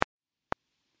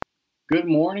Good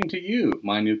morning to you,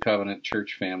 my New Covenant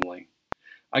Church family.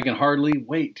 I can hardly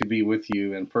wait to be with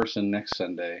you in person next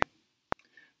Sunday.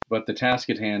 But the task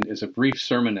at hand is a brief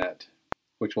sermonette,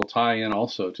 which will tie in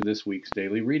also to this week's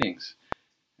daily readings.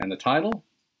 And the title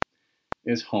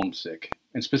is Homesick.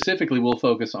 And specifically, we'll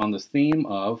focus on the theme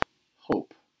of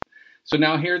hope. So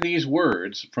now hear these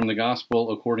words from the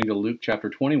Gospel according to Luke chapter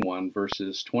 21,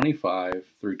 verses 25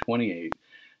 through 28,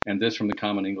 and this from the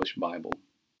Common English Bible.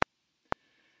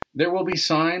 There will be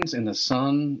signs in the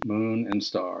sun, moon, and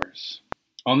stars.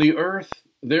 On the earth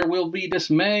there will be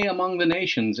dismay among the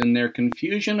nations in their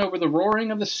confusion over the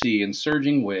roaring of the sea and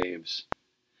surging waves.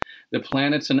 The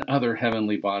planets and other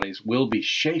heavenly bodies will be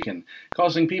shaken,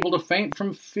 causing people to faint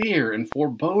from fear and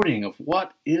foreboding of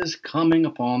what is coming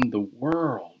upon the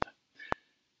world.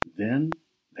 Then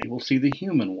they will see the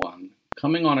human one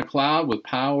coming on a cloud with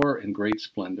power and great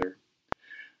splendor.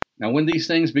 Now when these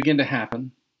things begin to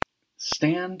happen,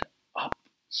 stand up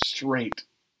straight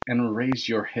and raise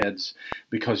your heads,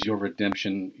 because your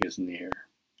redemption is near.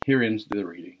 Here ends the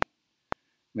reading.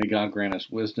 May God grant us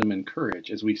wisdom and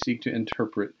courage as we seek to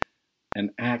interpret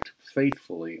and act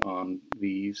faithfully on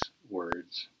these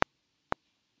words.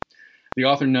 The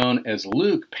author known as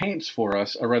Luke paints for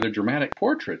us a rather dramatic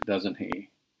portrait, doesn't he?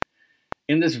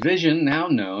 In this vision now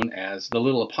known as the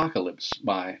Little Apocalypse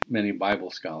by many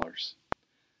Bible scholars,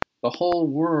 the whole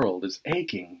world is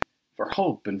aching for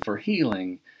hope and for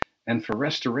healing and for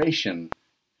restoration.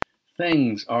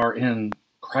 Things are in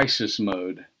crisis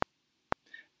mode.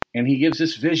 And he gives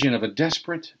this vision of a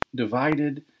desperate,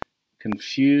 divided,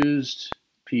 confused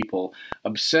people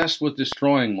obsessed with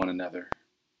destroying one another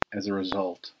as a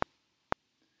result.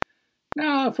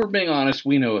 Now, if we're being honest,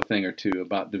 we know a thing or two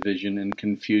about division and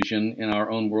confusion in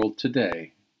our own world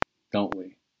today, don't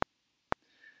we?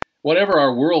 Whatever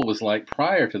our world was like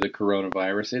prior to the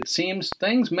coronavirus, it seems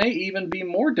things may even be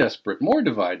more desperate, more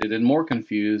divided, and more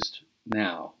confused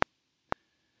now.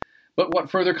 But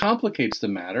what further complicates the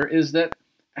matter is that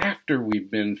after we've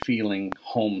been feeling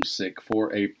homesick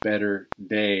for a better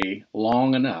day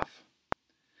long enough,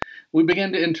 we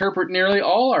begin to interpret nearly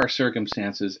all our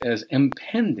circumstances as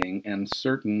impending and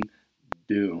certain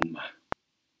doom.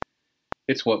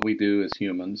 It's what we do as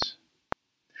humans.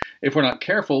 If we're not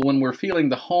careful, when we're feeling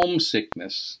the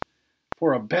homesickness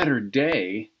for a better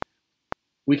day,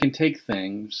 we can take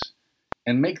things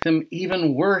and make them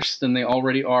even worse than they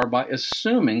already are by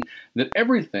assuming that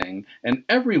everything and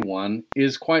everyone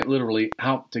is quite literally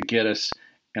out to get us,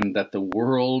 and that the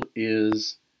world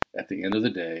is, at the end of the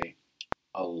day,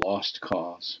 a lost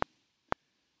cause.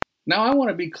 Now, I want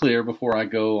to be clear before I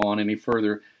go on any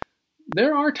further.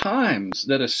 There are times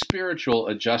that a spiritual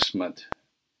adjustment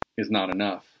is not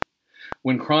enough.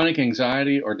 When chronic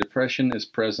anxiety or depression is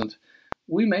present,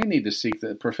 we may need to seek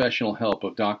the professional help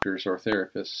of doctors or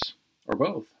therapists, or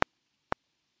both.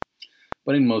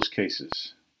 But in most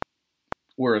cases,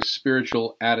 where a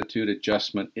spiritual attitude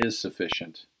adjustment is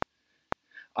sufficient,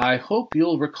 I hope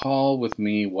you'll recall with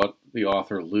me what the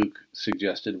author Luke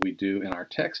suggested we do in our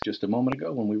text just a moment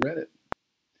ago when we read it.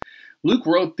 Luke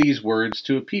wrote these words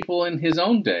to a people in his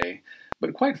own day,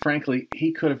 but quite frankly,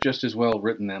 he could have just as well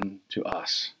written them to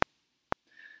us.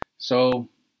 So,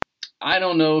 I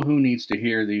don't know who needs to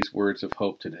hear these words of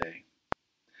hope today,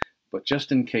 but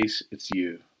just in case it's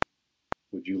you,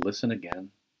 would you listen again?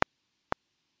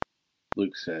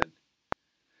 Luke said,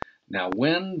 "Now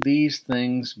when these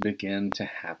things begin to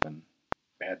happen,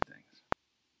 bad things,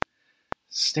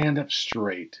 stand up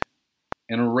straight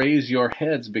and raise your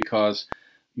heads, because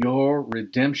your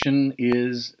redemption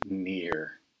is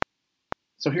near."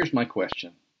 So here's my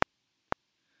question.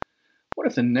 What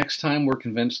if the next time we're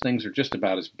convinced things are just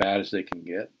about as bad as they can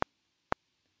get,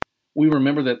 we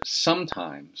remember that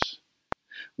sometimes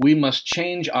we must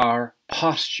change our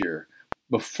posture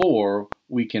before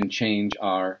we can change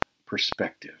our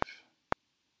perspective?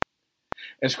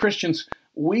 As Christians,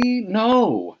 we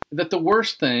know that the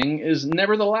worst thing is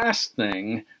never the last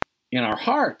thing in our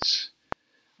hearts.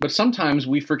 But sometimes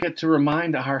we forget to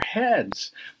remind our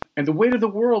heads, and the weight of the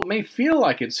world may feel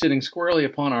like it's sitting squarely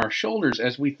upon our shoulders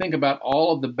as we think about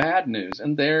all of the bad news,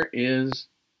 and there is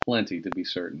plenty, to be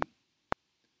certain.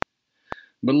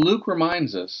 But Luke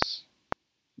reminds us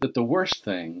that the worst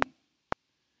thing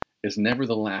is never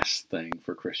the last thing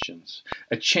for Christians.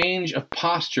 A change of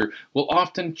posture will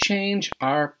often change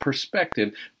our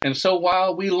perspective. And so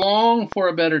while we long for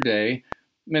a better day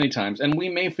many times, and we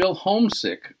may feel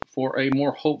homesick for a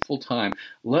more hopeful time,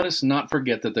 let us not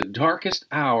forget that the darkest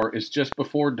hour is just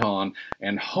before dawn,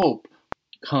 and hope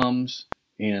comes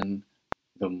in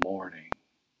the morning.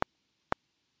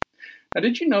 Now,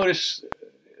 did you notice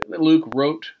that Luke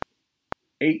wrote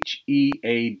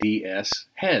H-E-A-D-S,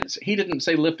 heads. He didn't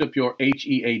say lift up your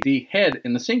H-E-A-D, head,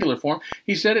 in the singular form.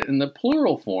 He said it in the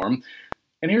plural form.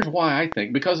 And here's why I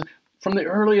think. Because from the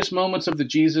earliest moments of the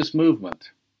Jesus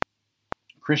movement,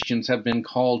 Christians have been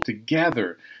called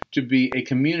together to be a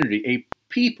community, a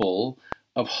people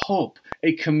of hope,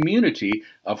 a community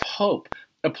of hope,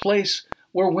 a place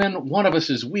where when one of us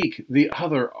is weak, the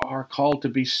other are called to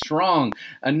be strong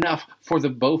enough for the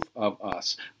both of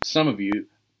us. Some of you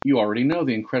already know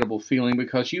the incredible feeling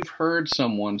because you've heard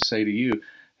someone say to you,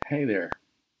 "Hey there,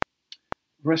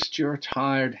 rest your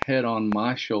tired head on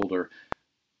my shoulder,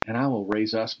 and I will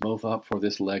raise us both up for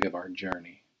this leg of our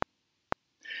journey."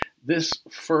 This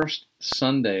first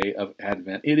Sunday of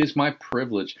Advent, it is my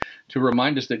privilege to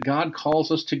remind us that God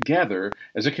calls us together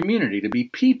as a community to be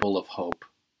people of hope.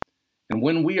 And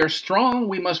when we are strong,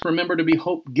 we must remember to be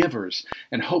hope givers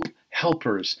and hope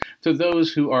helpers to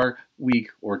those who are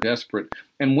weak or desperate.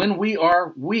 And when we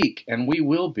are weak, and we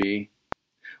will be,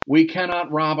 we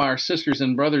cannot rob our sisters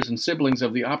and brothers and siblings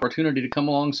of the opportunity to come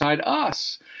alongside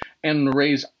us and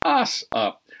raise us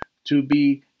up to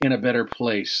be in a better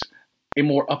place, a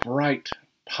more upright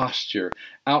posture,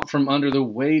 out from under the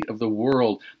weight of the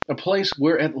world, a place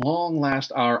where at long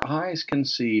last our eyes can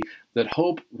see that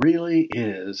hope really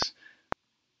is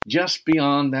just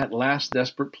beyond that last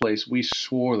desperate place we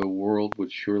swore the world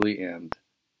would surely end.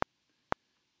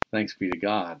 Thanks be to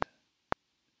God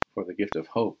for the gift of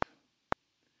hope.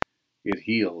 It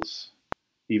heals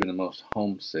even the most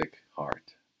homesick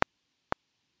heart.